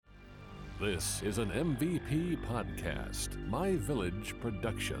This is an MVP podcast, My Village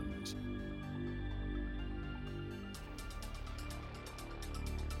Productions.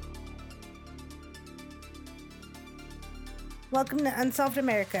 Welcome to Unsolved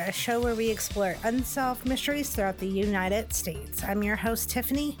America, a show where we explore unsolved mysteries throughout the United States. I'm your host,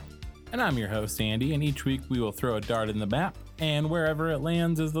 Tiffany. And I'm your host, Andy, and each week we will throw a dart in the map, and wherever it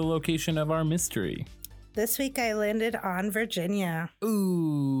lands is the location of our mystery. This week I landed on Virginia.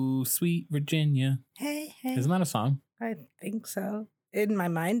 Ooh, sweet Virginia. Hey. Isn't that a song? I think so. In my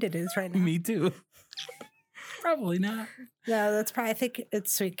mind it is right now. Me too. Probably not. No, I think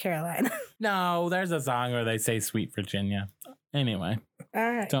it's Sweet Caroline. No, there's a song where they say sweet Virginia. Anyway,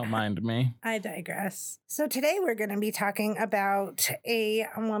 All right. don't mind me. I digress. So today we're going to be talking about a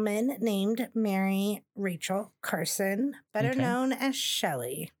woman named Mary Rachel Carson, better Okay. known as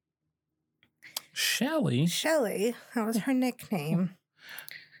Shelley. Shelley? Shelley, that was her nickname.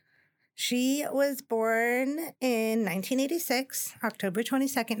 She was born in 1986, October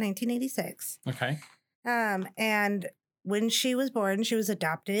 22nd, 1986. Okay. And when she was born, she was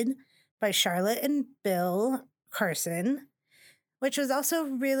adopted by Charlotte and Bill Carson, which was also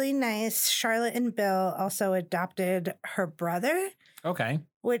really nice. Charlotte and Bill also adopted her brother, Okay.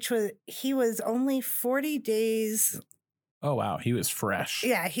 he was only 40 days. Oh, wow. He was fresh.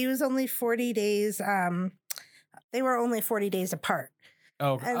 Yeah, he was only 40 days. They were only 40 days apart.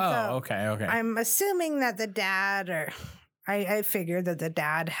 Oh, And so okay. I'm assuming that the dad, I figured that the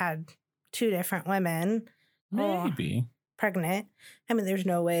dad had two different women Maybe. pregnant. I mean, there's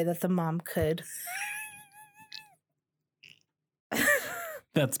no way that the mom could.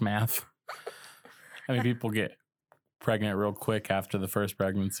 That's math. I mean, people get pregnant real quick after the first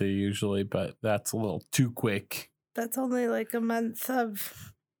pregnancy usually, but that's a little too quick. That's only like a month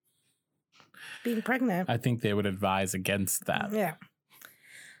of being pregnant. I think they would advise against that. Yeah.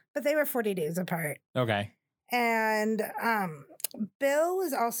 But they were 40 days apart. Okay. And Bill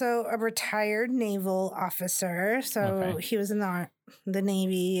was also a retired naval officer. So Okay. he was in the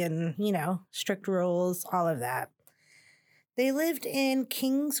Navy and, strict rules, all of that. They lived in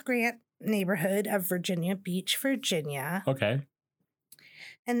Kings Grant neighborhood of Virginia Beach, Virginia. Okay.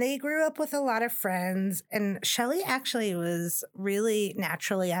 And they grew up with a lot of friends. And Shelley actually was really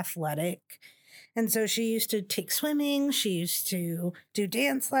naturally athletic. And so she used to take swimming. She used to do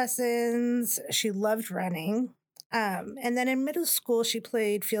dance lessons. She loved running. And then in middle school, she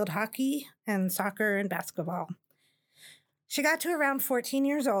played field hockey and soccer and basketball. She got to around 14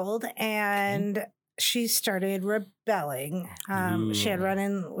 years old and she started rebelling. She had Ooh. run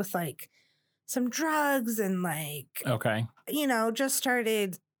in with some drugs and Okay. just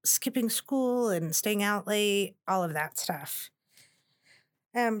started skipping school and staying out late, all of that stuff.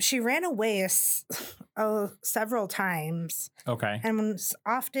 She ran away several times Okay. and was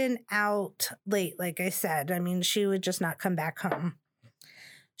often out late, like I said. I mean, she would just not come back home.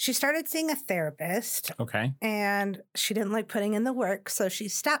 She started seeing a therapist Okay. and she didn't like putting in the work, so she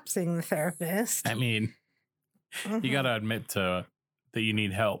stopped seeing the therapist. I mean, you got to admit that you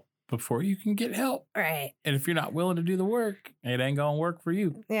need help before you can get help. Right. And if you're not willing to do the work, it ain't going to work for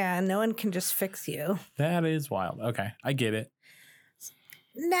you. Yeah, no one can just fix you. That is wild. Okay. I get it.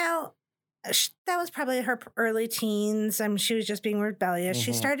 Now, that was probably her early teens. She was just being rebellious.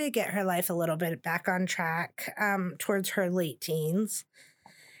 She Mhm. started to get her life a little bit back on track towards her late teens.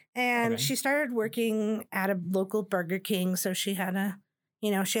 And Okay. she started working at a local Burger King. So she had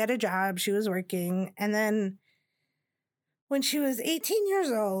a job. She was working. And then when she was 18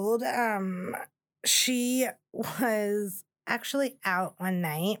 years old, she was actually out one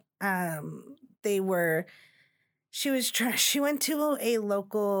night. She went to a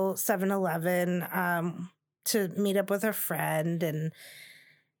local 7-Eleven to meet up with a friend, and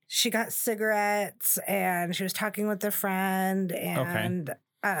she got cigarettes and she was talking with a friend, and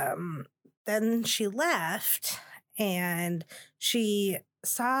then she left and she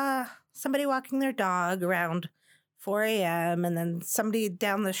saw somebody walking their dog around 4 a.m. and then somebody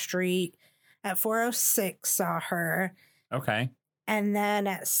down the street at 4:06 saw her. Okay. And then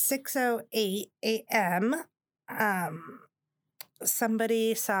at 6:08 a.m.,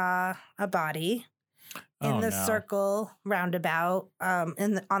 somebody saw a body in Oh, the no. circle roundabout on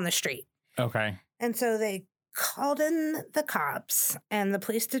the street. Okay. And so they called in the cops and the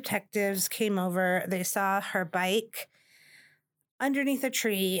police detectives came over. They saw her bike underneath a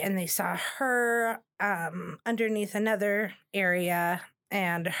tree and they saw her underneath another area,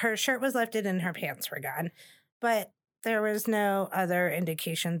 and her shirt was lifted and her pants were gone. But there was no other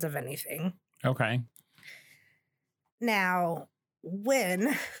indications of anything. Okay. Now,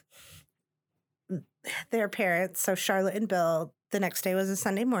 when their parents, so Charlotte and Bill, the next day was a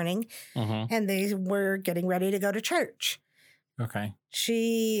Sunday morning, Mm-hmm. and they were getting ready to go to church. Okay.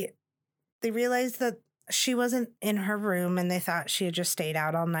 They realized that she wasn't in her room, and they thought she had just stayed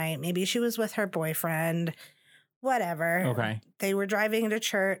out all night. Maybe she was with her boyfriend, whatever. Okay. They were driving to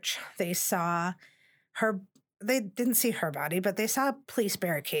church. They saw her. They didn't see her body, but they saw police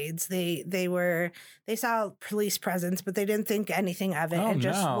barricades. They saw police presence, but they didn't think anything of it and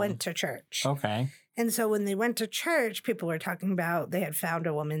just went to church. Okay. And so when they went to church, people were talking about they had found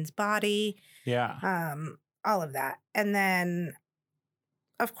a woman's body. Yeah. All of that. And then,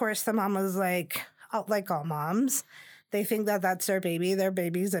 of course, the mom was like all moms, they think that that's their baby. Their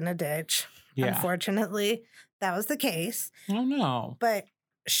baby's in a ditch. Yeah. Unfortunately, that was the case. Oh, no. But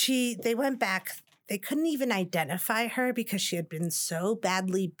they went back. They couldn't even identify her because she had been so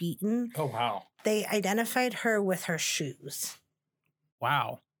badly beaten. Oh, wow. They identified her with her shoes.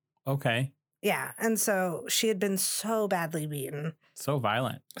 Wow. Okay. Yeah. And so she had been so badly beaten. So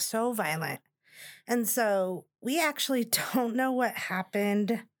violent. So violent. And so we actually don't know what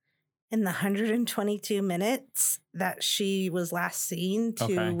happened in the 122 minutes that she was last seen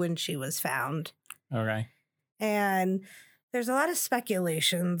to when she was found. Okay. And there's a lot of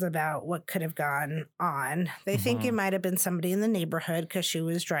speculations about what could have gone on. They think it might have been somebody in the neighborhood because she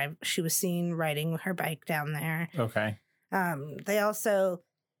was seen riding her bike down there. Okay. They also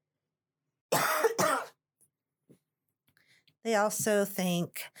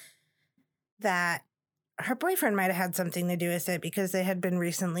think that her boyfriend might have had something to do with it because they had been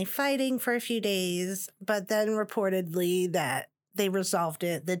recently fighting for a few days, but then reportedly that they resolved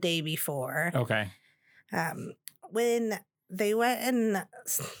it the day before. Okay. When they went in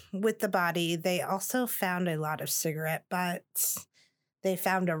with the body, they also found a lot of cigarette butts. They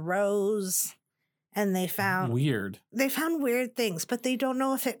found a rose, and they found weird things, but they don't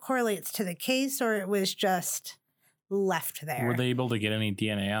know if it correlates to the case or it was just left there. Were they able to get any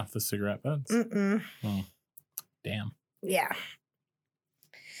DNA off the cigarette butts? Mm-mm. Oh, damn. Yeah.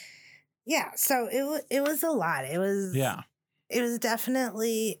 Yeah. So it was a lot. It was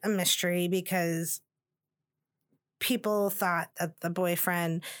definitely a mystery because people thought that the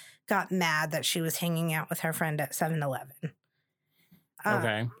boyfriend got mad that she was hanging out with her friend at 7-Eleven.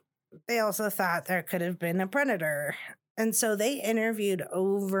 Okay. They also thought there could have been a predator. And so they interviewed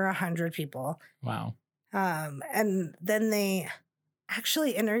over 100 people. Wow. And then they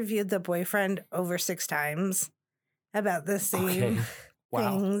actually interviewed the boyfriend over 6 times about the same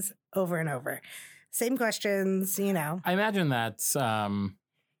things over and over. Same questions, you know. I imagine that's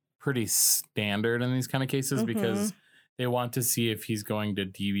pretty standard in these kind of cases because they want to see if he's going to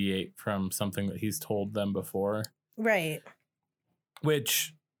deviate from something that he's told them before. Right.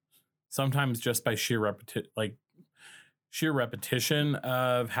 Which sometimes just by sheer repetition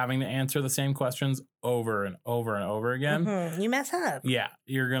of having to answer the same questions over and over and over again. You mess up. Yeah,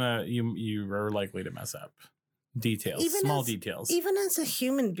 you are likely to mess up. Details, small details. Even as a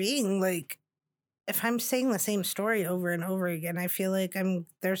human being, like if I'm saying the same story over and over again, I feel like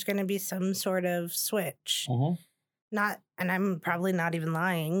there's going to be some sort of switch. And I'm probably not even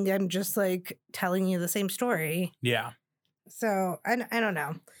lying. I'm just like telling you the same story. Yeah. So I don't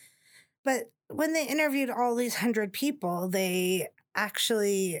know. But when they interviewed all these 100 people, they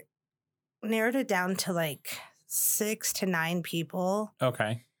actually narrowed it down to like 6 to 9 people.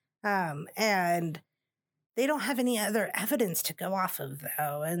 Okay. And they don't have any other evidence to go off of,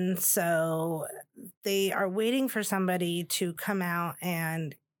 though. And so they are waiting for somebody to come out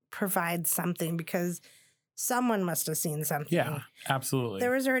and provide something because someone must have seen something. Yeah, absolutely.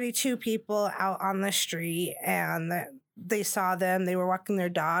 There was already 2 people out on the street and they saw them. They were walking their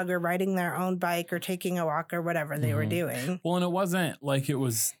dog or riding their own bike or taking a walk or whatever they were doing. Well, and it wasn't like it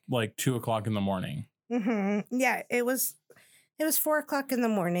was like 2:00 in the morning. Yeah, it was 4:00 in the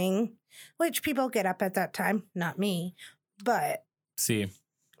morning, which people get up at that time. Not me, but see,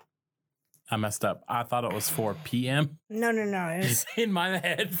 I messed up. I thought it was 4 p.m. No. It was... In my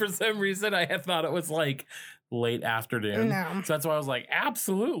head, for some reason, I had thought it was like late afternoon. No. So that's why I was like,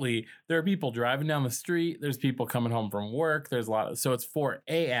 absolutely. There are people driving down the street. There's people coming home from work. There's a lot. So it's 4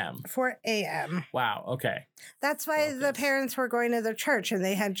 a.m. 4 a.m. Wow. Okay. That's why the parents were going to their church and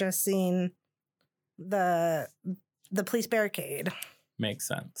they had just seen the police barricade. Makes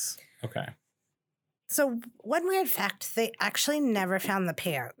sense. Okay. So one weird fact, they actually never found the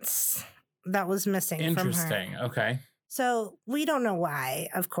pants that was missing from her. Interesting. Okay. So we don't know why,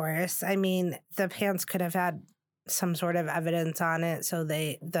 of course. I mean, the pants could have had some sort of evidence on it, so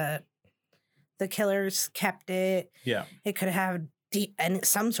the killers kept it. Yeah. It could have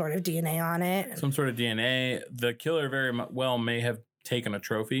some sort of DNA on it. Some sort of DNA. The killer very well may have taken a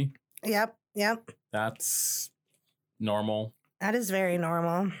trophy. Yep. That's normal. That is very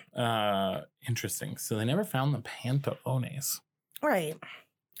normal. Interesting. So they never found the Pantalones. Right.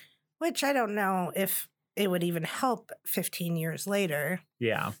 Which I don't know if it would even help 15 years later.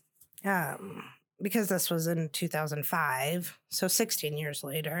 Yeah. Because this was in 2005. So 16 years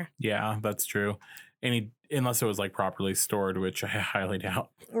later. Yeah, that's true. Unless it was like properly stored, which I highly doubt.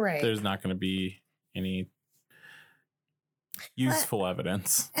 Right. There's not going to be any useful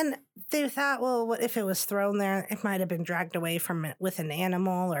evidence. And they thought, well, what if it was thrown there? It might have been dragged away from it with an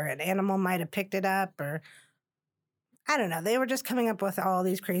animal, or an animal might have picked it up, or I don't know. They were just coming up with all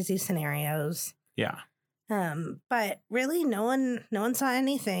these crazy scenarios. Yeah. But really, no one saw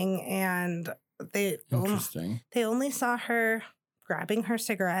anything, and they only saw her grabbing her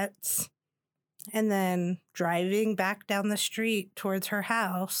cigarettes and then driving back down the street towards her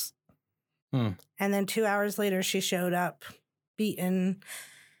house. And then 2 hours later, she showed up beaten.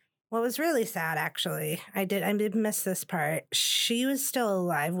 What was really sad, actually, I did miss this part. She was still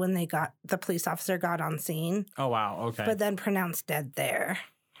alive when the police officer got on scene. Oh, wow. Okay. But then pronounced dead there.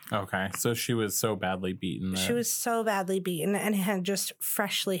 Okay. So she was so badly beaten. She was so badly beaten, and it had just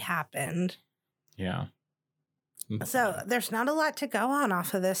freshly happened. Yeah. So there's not a lot to go on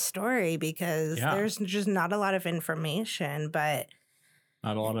off of this story because there's just not a lot of information, but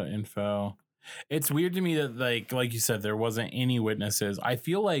not a lot of info. It's weird to me that like you said, there wasn't any witnesses. I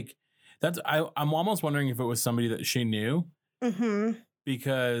feel like I'm almost wondering if it was somebody that she knew,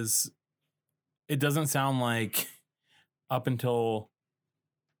 because it doesn't sound like up until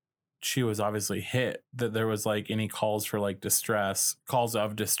she was obviously hit that there was like any calls for like calls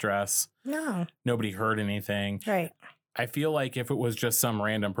of distress. No, nobody heard anything. Right. I feel like if it was just some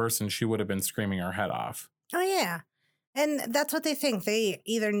random person, she would have been screaming her head off. Oh yeah, and that's what they think. They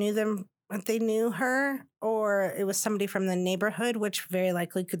either they knew her, or it was somebody from the neighborhood, which very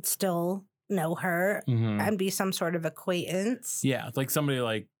likely could still know her and be some sort of acquaintance. Yeah, it's like somebody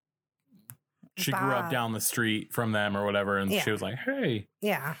like she grew up down the street from them or whatever, and she was like, hey.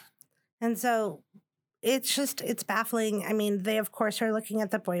 Yeah. And so it's baffling. I mean, they, of course, are looking at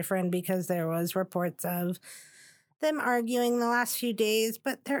the boyfriend because there was reports of them arguing the last few days,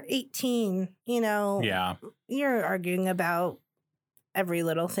 but they're 18, Yeah. You're arguing about every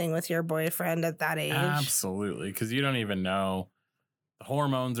little thing with your boyfriend at that age. Absolutely, because you don't even know. The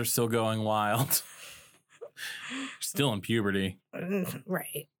hormones are still going wild. Still in puberty.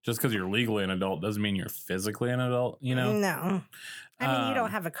 Right. Just because you're legally an adult doesn't mean you're physically an adult, No. I mean, you don't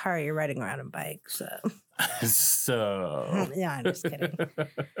have a car, you're riding around a bike, so. Yeah, I'm just kidding.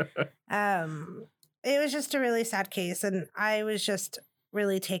 It was just a really sad case, and I was just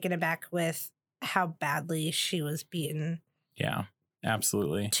really taken aback with how badly she was beaten. Yeah,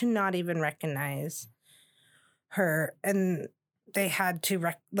 absolutely. To not even recognize her, and they had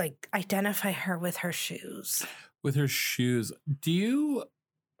to identify her with her shoes. With her shoes. Did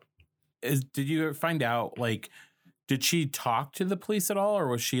you find out, did she talk to the police at all, or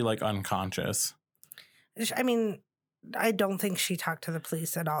was she unconscious? I mean, I don't think she talked to the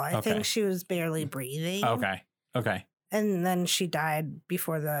police at all. I think she was barely breathing. Okay. And then she died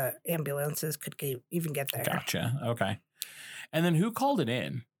before the ambulances could even get there. Gotcha. Okay. And then who called it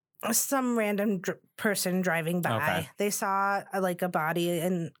in? Some random person driving by. Okay. They saw a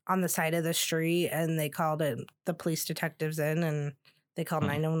body on the side of the street, and they called the police detectives in, and they called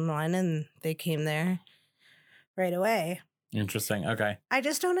 911, and they came there right away. Interesting. Okay. I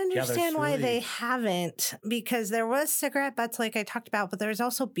just don't understand why they haven't, because there was cigarette butts like I talked about, but there's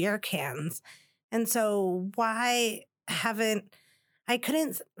also beer cans. And so why haven't I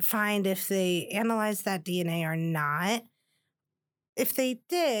couldn't find if they analyzed that DNA or not. If they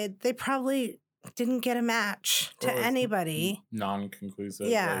did, they probably didn't get a match to anybody. Non-conclusive.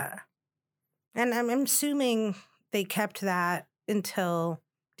 Yeah. And I'm assuming they kept that until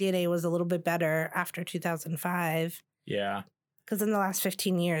DNA was a little bit better after 2005. Yeah. Because in the last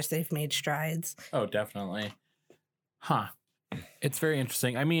 15 years, they've made strides. Oh, definitely. Huh. It's very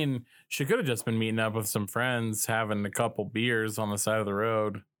interesting. I mean, she could have just been meeting up with some friends, having a couple beers on the side of the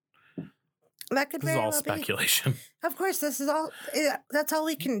road. That could be all speculation. Of course, that's all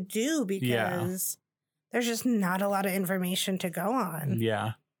we can do because there's just not a lot of information to go on.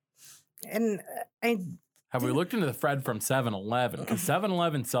 Yeah. And have we looked into the Fred from 7-Eleven? Because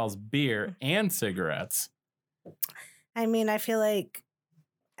 7-Eleven sells beer and cigarettes. I mean, I feel like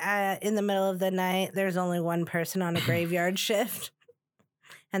in the middle of the night, there's only one person on a graveyard shift,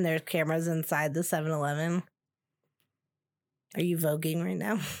 and there's cameras inside the 7-Eleven. Are you voguing right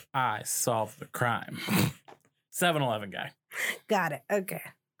now? I solved the crime. 7-Eleven guy. Got it. Okay.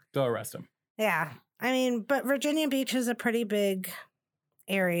 Go arrest him. Yeah. I mean, but Virginia Beach is a pretty big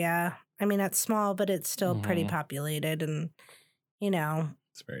area. I mean, it's small, but it's still pretty populated. And you know,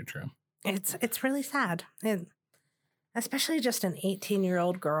 It's very true. it's really sad. Especially just an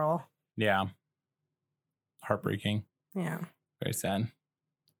 18-year-old girl. Yeah. Heartbreaking. Yeah. Very sad.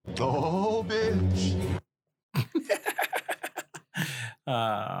 Oh, bitch.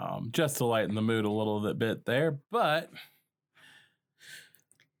 Just to lighten the mood a little bit there, but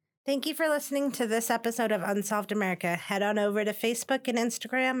thank you for listening to this episode of Unsolved America. Head on over to Facebook and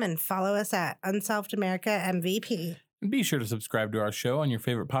Instagram and follow us at Unsolved America MVP. and be sure to subscribe to our show on your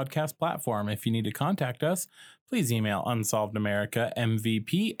favorite podcast platform. If you need to contact us, please email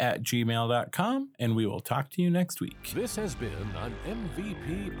unsolvedamericanmvp@gmail.com, and we will talk to you next week. This has been an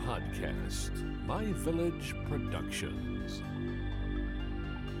MVP podcast, My Village Productions.